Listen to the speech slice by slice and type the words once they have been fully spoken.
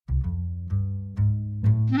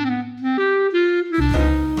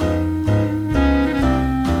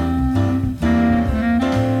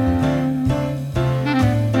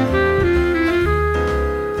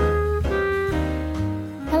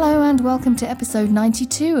to episode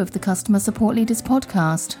 92 of the Customer Support Leaders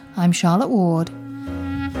podcast. I'm Charlotte Ward.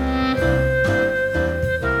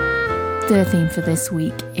 The theme for this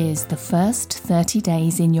week is the first 30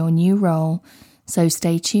 days in your new role, so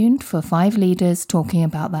stay tuned for 5 leaders talking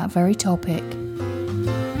about that very topic.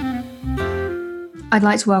 I'd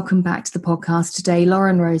like to welcome back to the podcast today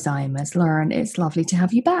Lauren Rose Eimers. Lauren, it's lovely to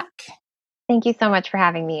have you back. Thank you so much for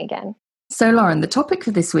having me again. So Lauren, the topic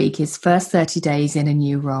for this week is first 30 days in a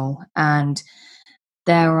new role. And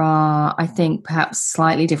there are, I think, perhaps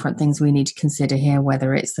slightly different things we need to consider here,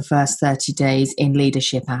 whether it's the first 30 days in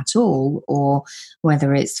leadership at all, or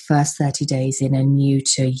whether it's first 30 days in a new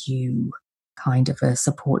to you kind of a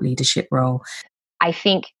support leadership role. I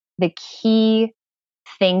think the key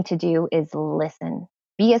thing to do is listen.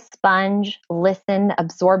 Be a sponge, listen,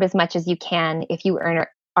 absorb as much as you can if you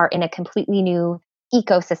are in a completely new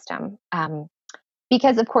ecosystem.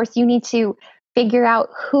 Because of course you need to figure out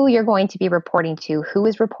who you're going to be reporting to, who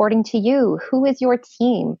is reporting to you, who is your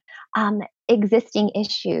team, existing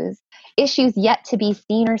issues yet to be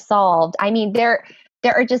seen or solved. I mean, there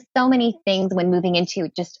are just so many things when moving into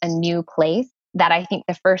just a new place that I think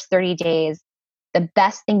the first 30 days, the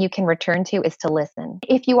best thing you can return to is to listen.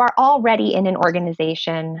 If you are already in an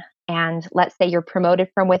organization and let's say you're promoted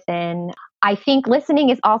from within, I think listening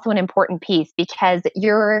is also an important piece because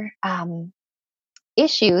your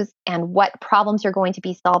issues and what problems you're going to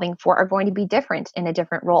be solving for are going to be different in a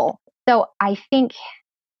different role. So I think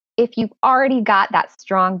if you've already got that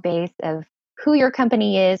strong base of who your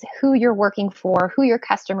company is, who you're working for, who your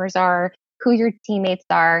customers are, who your teammates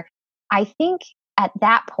are, I think at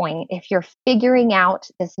that point, if you're figuring out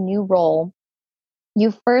this new role,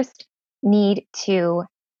 you first need to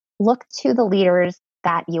look to the leaders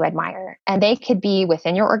that you admire. And they could be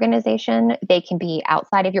within your organization. They can be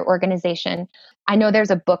outside of your organization. I know there's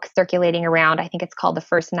a book circulating around. I think it's called The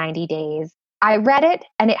First 90 Days. I read it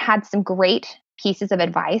and it had some great pieces of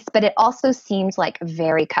advice, but it also seemed like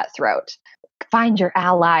very cutthroat. Find your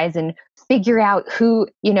allies and figure out who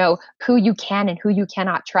you can and who you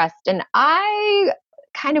cannot trust. And I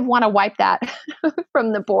kind of want to wipe that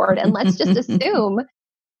from the board. And let's just assume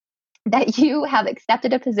that you have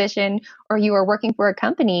accepted a position or you are working for a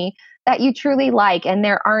company that you truly like, and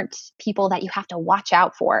there aren't people that you have to watch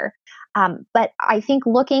out for. But I think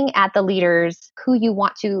looking at the leaders who you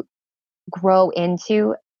want to grow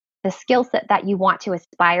into, the skill set that you want to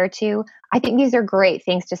aspire to, I think these are great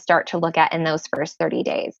things to start to look at in those first 30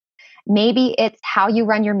 days. Maybe it's how you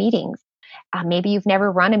run your meetings. Maybe you've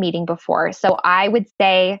never run a meeting before. So I would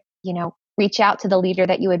say, reach out to the leader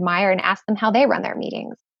that you admire and ask them how they run their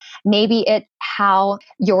meetings. Maybe it's how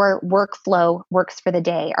your workflow works for the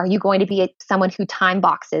day. Are you going to be someone who time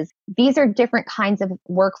boxes? These are different kinds of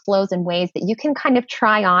workflows and ways that you can kind of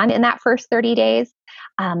try on in that first 30 days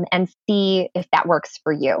and see if that works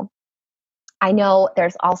for you. I know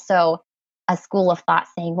there's also a school of thought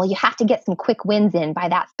saying, well, you have to get some quick wins in by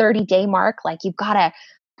that 30-day mark. Like you've got to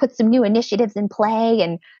put some new initiatives in play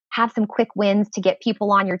and have some quick wins to get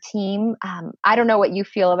people on your team. I don't know what you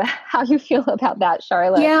feel about how you feel about that,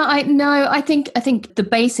 Charlotte. Yeah, I think the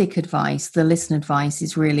basic advice, the listen advice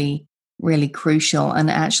is really, really crucial.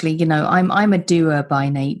 And actually, I'm a doer by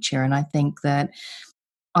nature. And I think that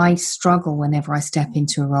I struggle whenever I step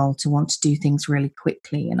into a role to want to do things really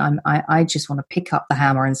quickly. And I just want to pick up the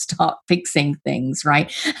hammer and start fixing things,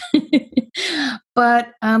 right?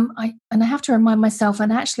 But I have to remind myself,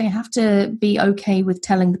 and actually I have to be okay with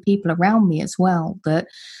telling the people around me as well that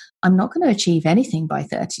I'm not going to achieve anything by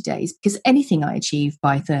 30 days because anything I achieve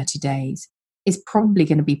by 30 days is probably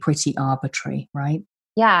going to be pretty arbitrary, right?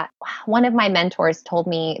 Yeah. One of my mentors told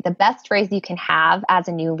me the best phrase you can have as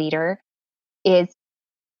a new leader is,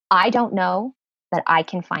 I don't know, but I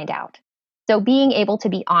can find out. So being able to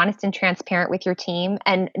be honest and transparent with your team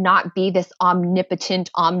and not be this omnipotent,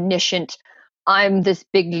 omniscient, I'm this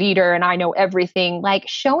big leader and I know everything. Like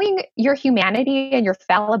showing your humanity and your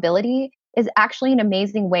fallibility is actually an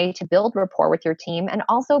amazing way to build rapport with your team and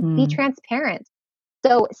also be transparent.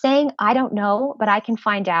 So saying, I don't know, but I can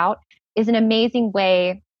find out is an amazing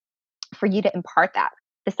way for you to impart that.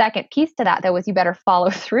 The second piece to that, though, is you better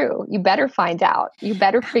follow through. You better find out. You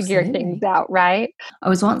better figure things out, right? I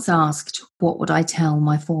was once asked, what would I tell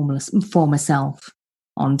my former self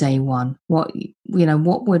on day one? What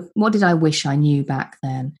did I wish I knew back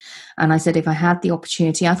then? And I said, if I had the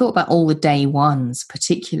opportunity, I thought about all the day ones,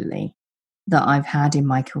 particularly that I've had in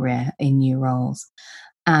my career in new roles.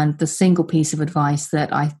 And the single piece of advice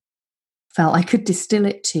that I felt I could distill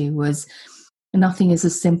it to was, nothing is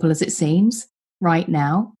as simple as it seems right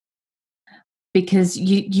now. because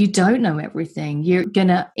you don't know everything. You're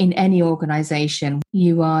gonna, in any organization,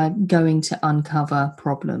 you are going to uncover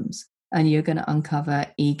problems, and you're going to uncover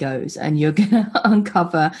egos, and you're going to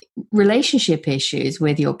uncover relationship issues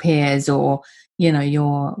with your peers, or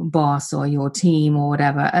your boss or your team or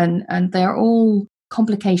whatever, and they're all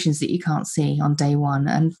complications that you can't see on day one.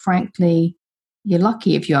 And frankly, you're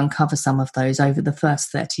lucky if you uncover some of those over the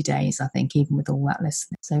first 30 days, I think, even with all that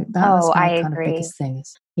listening. So that's my kind of biggest thing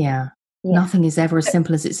is, nothing is ever as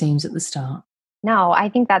simple as it seems at the start. No, I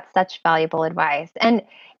think that's such valuable advice. And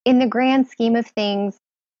in the grand scheme of things,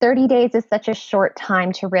 30 days is such a short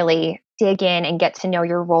time to really dig in and get to know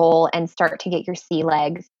your role and start to get your sea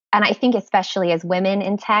legs. And I think especially as women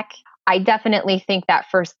in tech, I definitely think that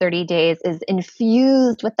first 30 days is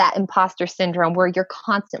infused with that imposter syndrome where you're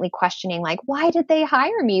constantly questioning, like, why did they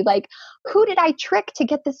hire me? Like, who did I trick to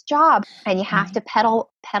get this job? And you have to pedal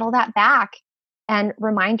that back and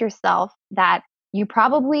remind yourself that you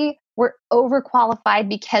probably were overqualified,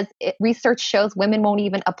 because research shows women won't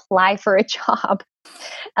even apply for a job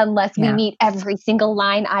unless we meet every single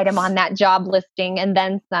line item on that job listing and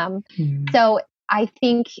then some. So I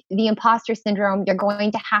think the imposter syndrome, you're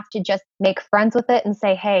going to have to just make friends with it and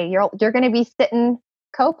say, hey, you're going to be sitting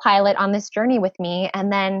co-pilot on this journey with me.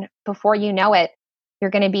 And then before you know it,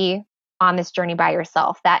 you're going to be on this journey by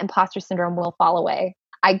yourself. That imposter syndrome will fall away.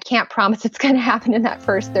 I can't promise it's going to happen in that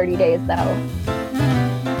first 30 days, though.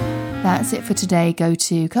 That's it for today. Go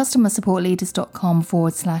to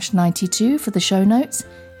customersupportleaders.com/92 for the show notes,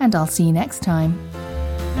 and I'll see you next time.